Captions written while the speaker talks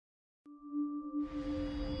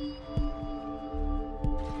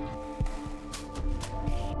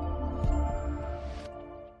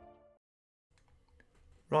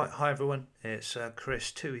Right, hi everyone, it's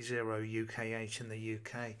Chris 2E0UKH in the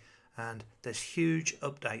UK, and there's huge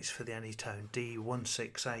updates for the Anytone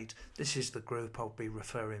d168. This is the group I'll be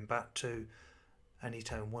referring back to,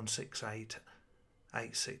 Anytone 168,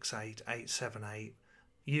 868, 878,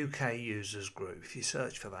 UK users group. If you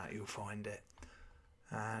search for that you'll find it.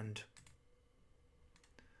 And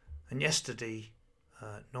yesterday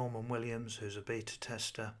Norman Williams, who's a beta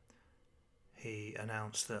tester, he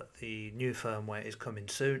announced that the new firmware is coming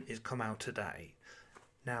soon. It's come out today.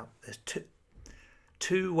 Now there's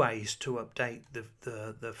two ways to update the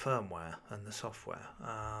firmware and the software.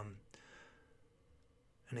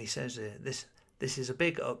 And he says here, this is a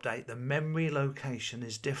big update. The memory location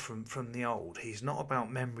is different from the old. He's not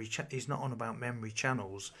about memory. He's not on about memory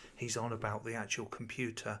channels. He's on about the actual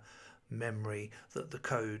computer memory that the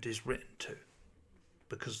code is written to,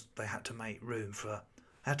 because they had to make room for.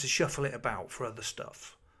 Had to shuffle it about for other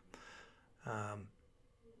stuff.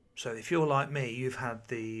 So if you're like me, you've had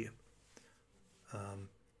the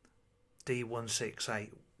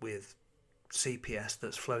d168 with CPS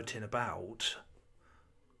that's floating about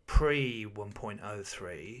pre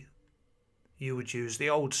 1.03, you would use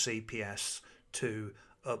the old CPS to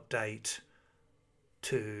update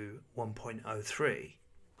to 1.03.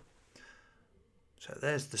 So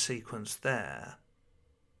there's the sequence there.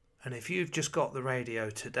 And if you've just got the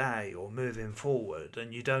radio today or moving forward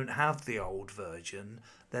and you don't have the old version,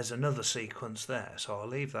 there's another sequence there. So I'll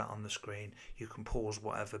leave that on the screen. You can pause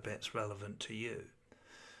whatever bit's relevant to you.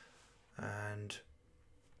 And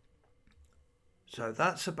so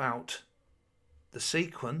that's about the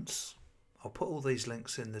sequence. I'll put all these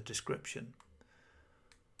links in the description.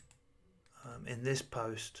 In this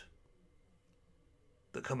post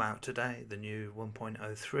that come out today, the new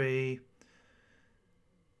 1.03.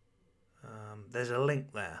 There's a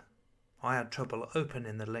link there. I had trouble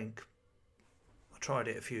opening the link. I tried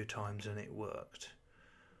it a few times and it worked.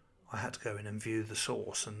 I had to go in and view the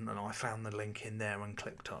source, and I found the link in there and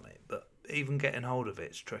clicked on it, but even getting hold of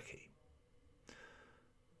it's tricky.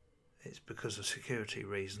 It's because of security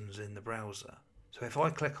reasons in the browser. So if I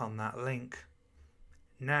click on that link,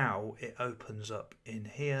 now it opens up in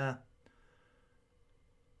here,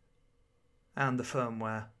 and the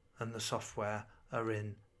firmware and the software are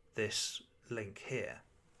in this link here.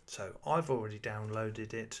 So I've already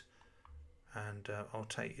downloaded it, and I'll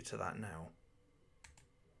take you to that now.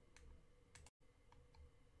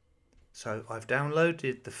 So I've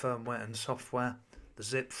downloaded the firmware and software, the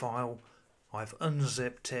zip file. I've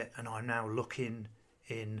unzipped it and I'm now looking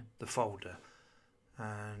in the folder.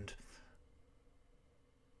 And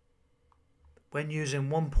when using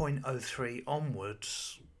 1.03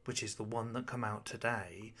 onwards, which is the one that come out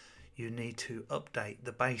today, you need to update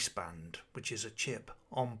the baseband, which is a chip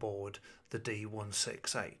on board the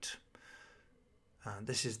d168. And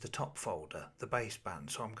this is the top folder, the baseband.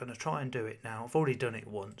 So I'm going to try and do it now. I've already done it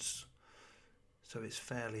once, so it's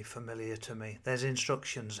fairly familiar to me. There's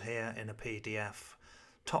instructions here in a PDF.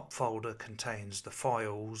 Top folder contains the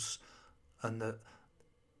files, and the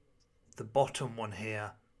bottom one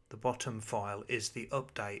here, the bottom file, is the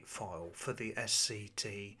update file for the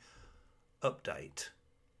SCT update.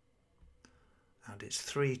 And it's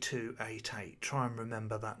 3288. Try and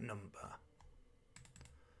remember that number.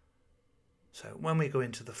 So when we go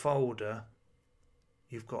into the folder,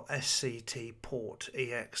 you've got SCT port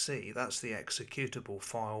exe. That's the executable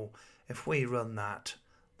file. If we run that,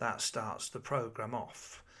 that starts the program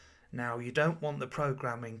off. Now you don't want the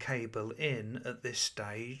programming cable in at this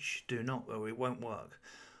stage. Do not, or it won't work.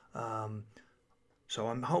 So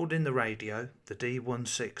I'm holding the radio, the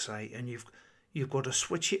d168, and you've got to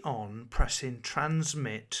switch it on pressing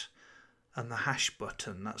transmit and the hash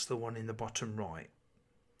button. That's the one in the bottom right.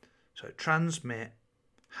 So transmit,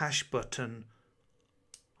 hash button.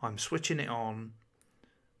 I'm switching it on.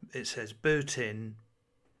 It says boot in,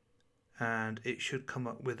 and it should come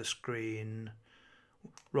up with a screen.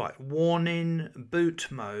 Right, warning, boot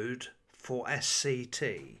mode for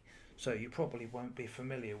SCT. So you probably won't be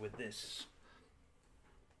familiar with this.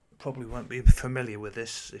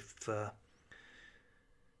 If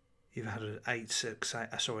you've had an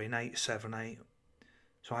 868, sorry, an 878.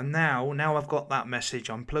 So I'm now I've got that message.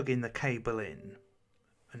 I'm plugging the cable in,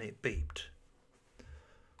 and it beeped.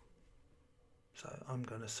 So I'm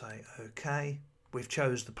going to say OK. We've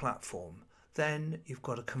chose the platform. Then you've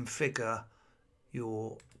got to configure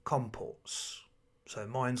your COM ports. So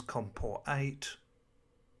mine's COM port 8,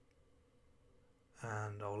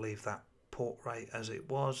 and I'll leave that port rate as it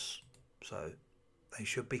was. So they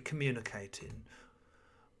should be communicating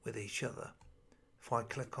with each other. If I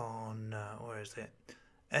click on where is it,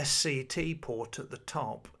 SCT port at the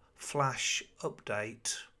top, flash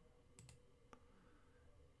update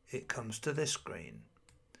it comes to this screen.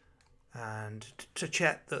 And to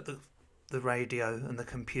check that the radio and the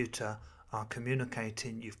computer are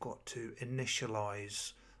communicating, you've got to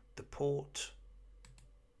initialize the port.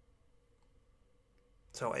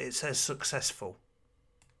 So it says successful.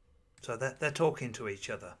 So they're talking to each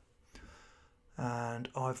other. And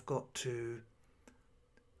I've got to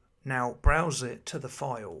now browse it to the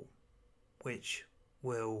file, which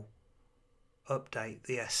will update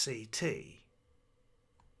the SCT.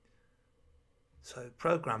 So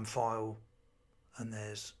program file, and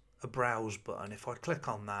there's a browse button. If I click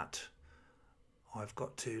on that, I've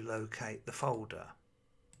got to locate the folder.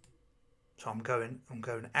 So I'm going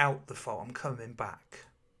out the folder. I'm coming back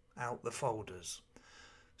out the folders.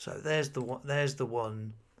 So there's the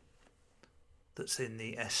one that's in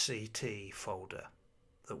the SCT folder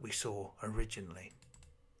that we saw originally.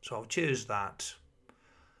 So I'll choose that,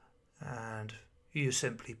 and you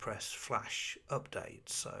simply press flash update.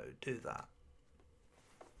 So do that.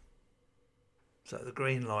 So the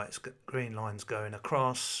green line's going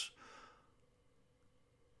across,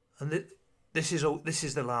 and this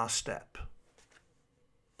is the last step.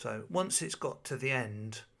 So once it's got to the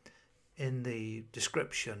end, in the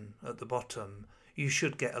description at the bottom, you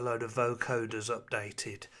should get a load of vocoders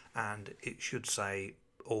updated, and it should say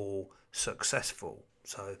all successful.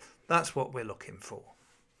 So that's what we're looking for.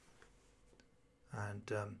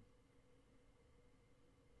 And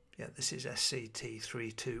yeah, this is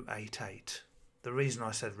SCT3288. The reason I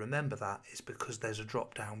said remember that is because there's a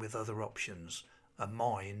drop down with other options, and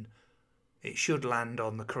mine, it should land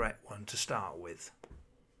on the correct one to start with.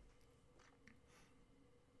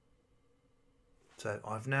 So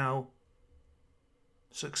I've now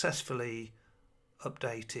successfully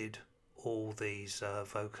updated all these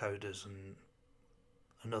vocoders and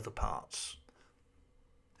other parts.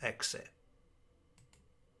 Exit.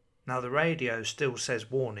 Now the radio still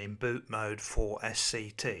says warning boot mode for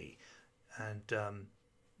SCT, and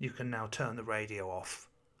you can now turn the radio off,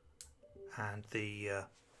 and the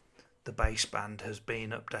baseband has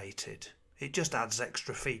been updated. It just adds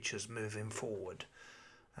extra features moving forward,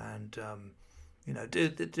 and you know, do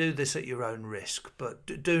this at your own risk,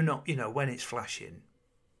 but do not, you know, when it's flashing,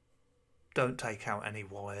 don't take out any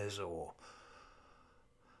wires,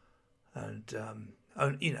 and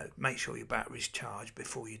you know, make sure your battery's charged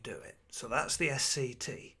before you do it. So that's the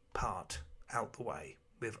SCT part out the way.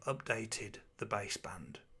 We've updated the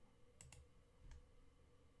baseband.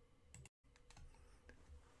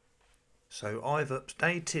 So I've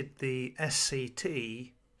updated the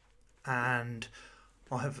SCT, and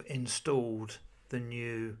I've installed the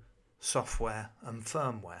new software and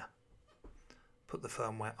firmware. I've put the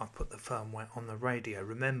firmware on the radio.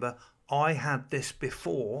 Remember, I had this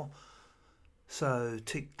before, so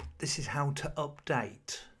this is how to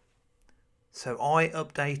update. So I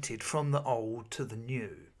updated from the old to the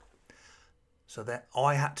new. So that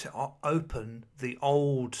I had to open the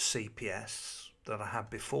old CPS that I had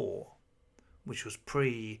before, which was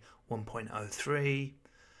pre 1.03,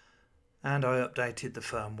 and I updated the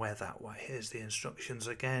firmware that way. Here's the instructions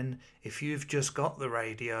again. If you've just got the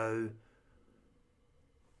radio,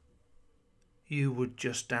 you would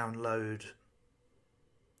just download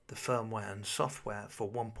the firmware and software for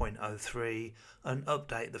 1.03 and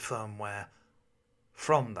update the firmware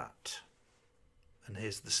from that. And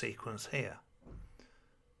here's the sequence here.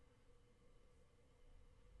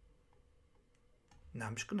 Now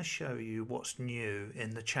I'm just going to show you what's new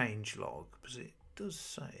in the change log, because it does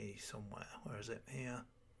say somewhere. Where is it? Here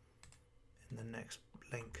in the next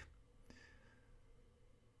link.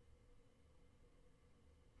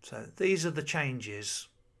 So these are the changes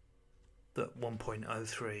that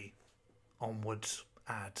 1.03 onwards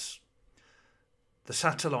adds. The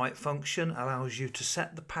satellite function allows you to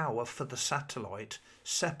set the power for the satellite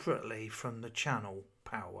separately from the channel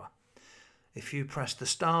power. If you press the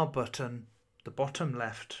star button, the bottom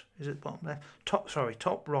left, is it bottom left?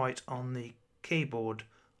 Top right on the keyboard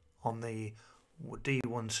on the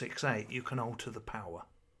d168, you can alter the power.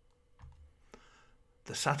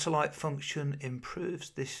 The satellite function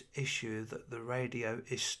improves this issue that the radio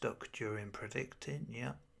is stuck during predicting.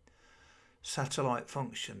 Yeah. Satellite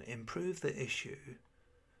function improve the issue.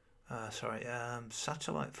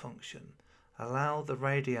 Satellite function allow the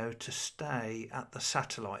radio to stay at the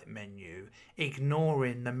satellite menu,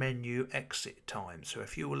 ignoring the menu exit time. So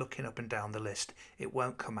if you were looking up and down the list, it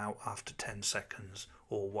won't come out after 10 seconds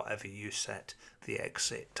or whatever you set the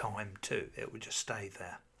exit time to. It will just stay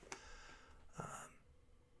there.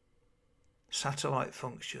 Satellite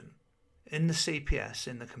function in the CPS,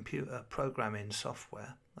 in the computer programming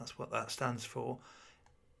software, that's what that stands for.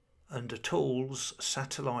 Under tools,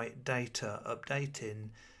 satellite data updating,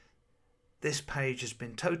 this page has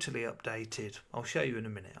been totally updated. I'll show you in a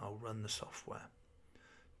minute. I'll run the software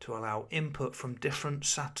to allow input from different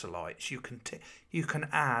satellites. You can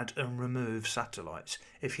add and remove satellites.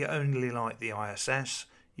 If you only like the ISS,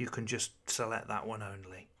 you can just select that one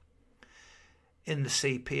only. In the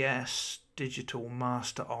CPS, Digital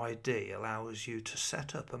Master ID allows you to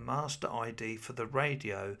set up a master ID for the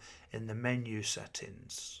radio in the menu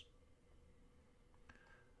settings.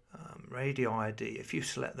 Radio ID, if you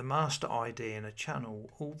select the master ID in a channel,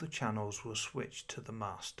 all the channels will switch to the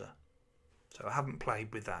master. So I haven't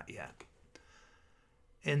played with that yet.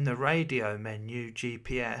 In the radio menu,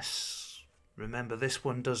 GPS, remember this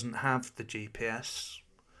one doesn't have the GPS,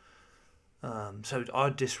 so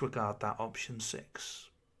I'd disregard that option 6.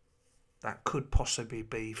 That could possibly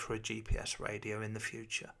be for a GPS radio in the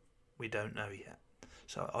future. We don't know yet.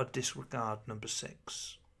 So I'd disregard number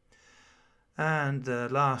 6. And the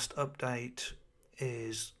last update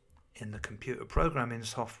is in the computer programming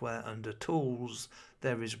software under Tools.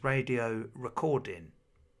 There is radio recording.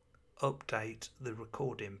 Update the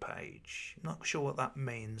recording page. Not sure what that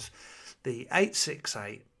means. The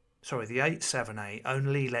 878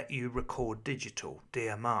 only let you record digital,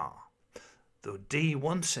 DMR. The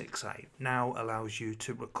d168 now allows you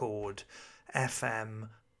to record FM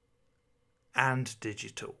and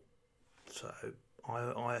digital. So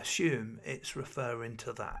I assume it's referring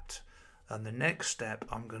to that. And the next step,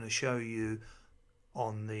 I'm going to show you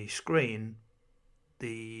on the screen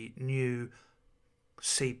the new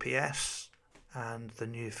CPS and the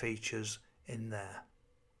new features in there.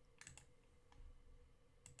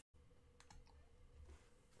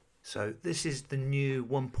 So this is the new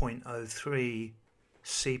 1.03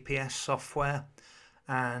 CPS software,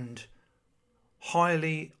 and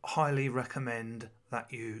highly recommend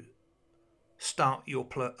that you start your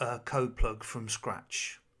code plug from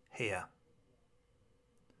scratch here.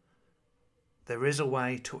 There is a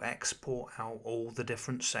way to export out all the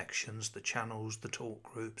different sections, the channels, the talk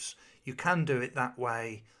groups. You can do it that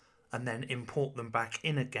way and then import them back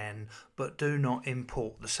in again, but do not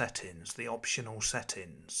import the settings, the optional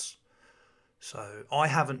settings. So I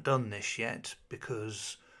haven't done this yet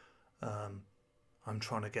because I'm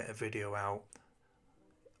trying to get a video out.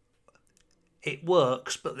 It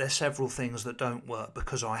works, but there's several things that don't work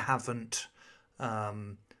because I haven't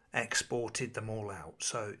exported them all out.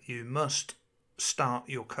 So you must start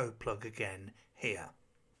your code plug again here.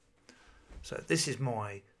 So this is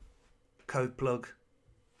my code plug,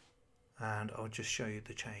 and I'll just show you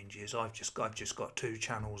the changes. I've just got 2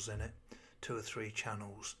 channels in it, 2 or 3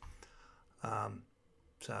 channels.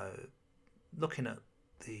 So looking at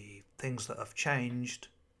the things that have changed,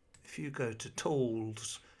 if you go to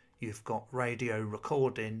Tools, you've got radio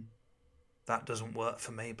recording. That doesn't work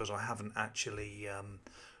for me because I haven't actually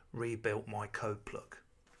rebuilt my code plug.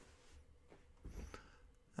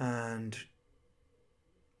 And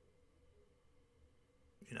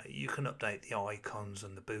you know, you can update the icons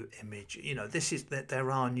and the boot image. You know, this is that there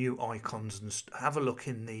are new icons, and have a look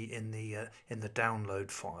in the download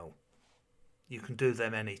file. You can do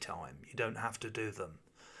them anytime. You don't have to do them.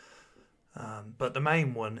 But the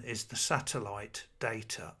main one is the satellite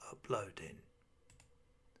data uploading.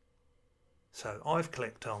 So I've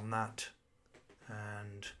clicked on that,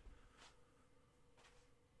 and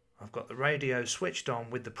I've got the radio switched on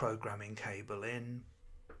with the programming cable in,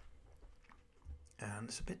 and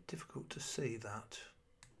it's a bit difficult to see that.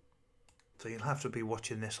 So you'll have to be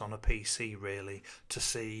watching this on a PC really to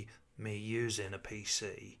see me using a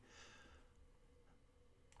PC.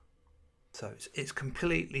 So it's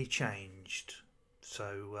completely changed.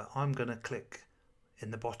 So I'm going to click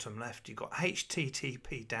in the bottom left. You've got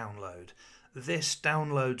HTTP download. This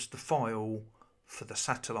downloads the file for the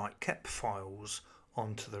satellite KEP files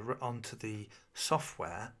onto the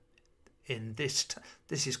software. In this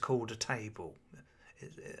is called a table.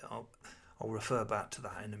 I'll refer back to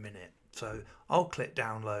that in a minute. So I'll click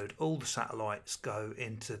download. All the satellites go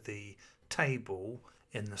into the table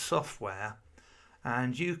in the software.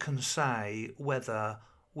 And you can say whether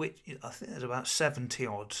I think there's about 70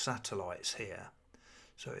 odd satellites here.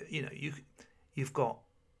 So you know you've got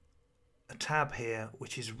a tab here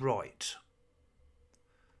which is right.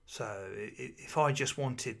 So if I just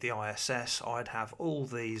wanted the ISS, I'd have all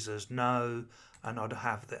these as no, and I'd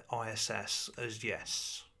have the ISS as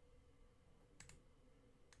yes.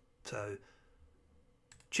 So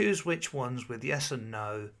choose which ones with yes and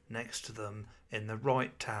no next to them in the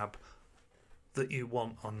right tab that you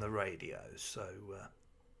want on the radio. So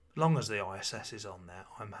long as the ISS is on there,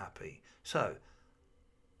 I'm happy. So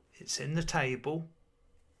it's in the table.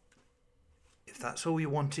 If that's all you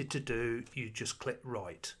wanted to do, you just click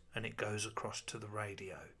right and it goes across to the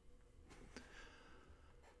radio.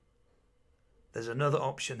 There's another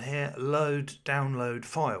option here, load download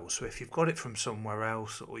files. So if you've got it from somewhere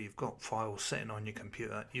else, or you've got files sitting on your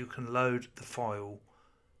computer, you can load the file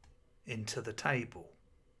into the table.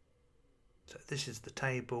 So this is the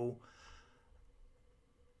table.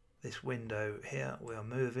 This window here we are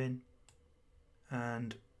moving,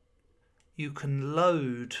 and you can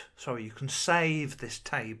you can save this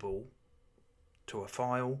table to a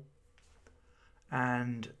file,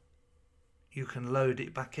 and you can load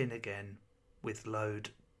it back in again with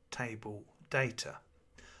load table data.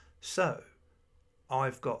 So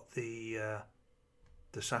I've got the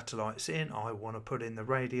satellites in. I want to put in the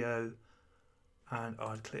radio, and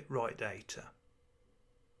I click write data.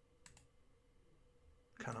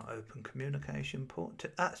 Cannot open communication port.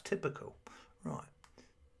 That's typical. Right.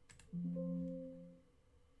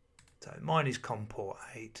 So mine is COM port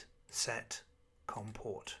 8, set COM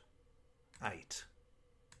port 8.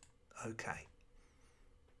 OK.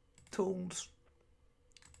 Tools,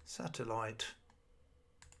 satellite,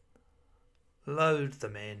 load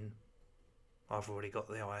them in. I've already got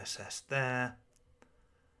the ISS there,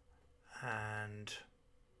 and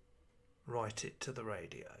write it to the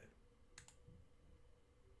radio.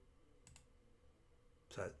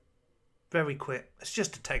 So very quick, it's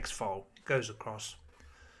just a text file, it goes across.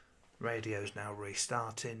 Radio's now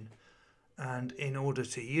restarting, and in order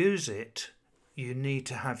to use it you need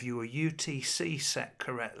to have your UTC set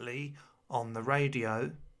correctly on the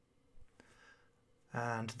radio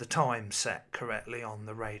and the time set correctly on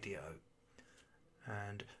the radio.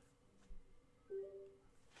 And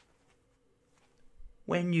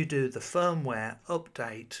when you do the firmware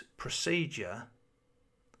update procedure,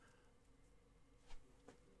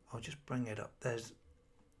 I'll just bring it up.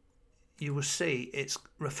 You will see it's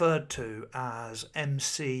referred to as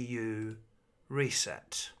MCU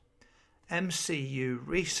reset. MCU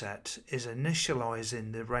reset is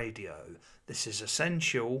initializing the radio. This is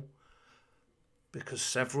essential because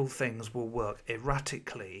several things will work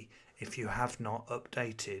erratically if you have not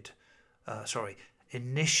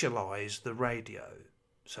initialize the radio.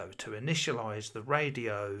 So to initialize the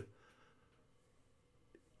radio,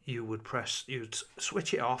 you'd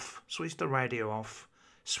switch it off, switch the radio off,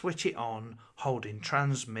 switch it on, holding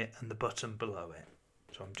transmit and the button below it.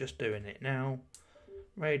 So I'm just doing it now.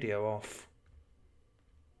 Radio off,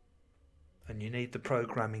 and you need the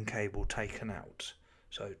programming cable taken out.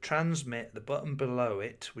 So transmit, the button below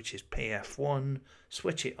it, which is PF1,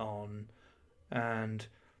 switch it on, and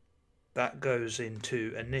that goes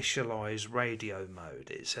into initialize radio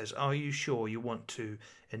mode. It says, are you sure you want to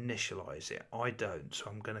initialize it? I don't, so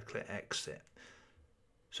I'm going to click exit.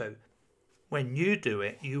 So when you do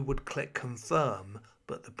it, you would click confirm,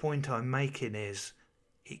 but the point I'm making is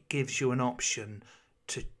it gives you an option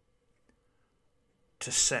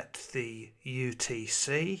to set the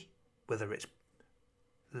UTC, whether it's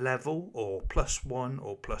level or +1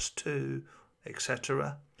 or +2,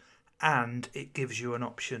 etc. And it gives you an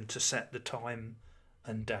option to set the time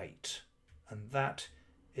and date. And that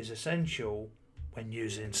is essential when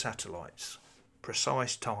using satellites.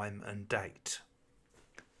 Precise time and date.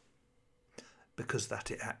 Because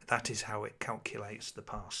that is how it calculates the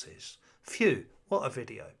passes. Phew, what a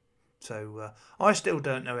video. So I still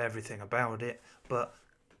don't know everything about it, but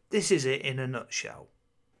this is it in a nutshell.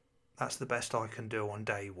 That's the best I can do on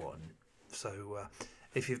day one. So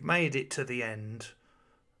if you've made it to the end,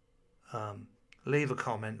 leave a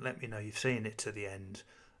comment, let me know you've seen it to the end,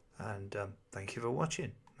 and thank you for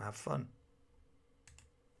watching. Have fun.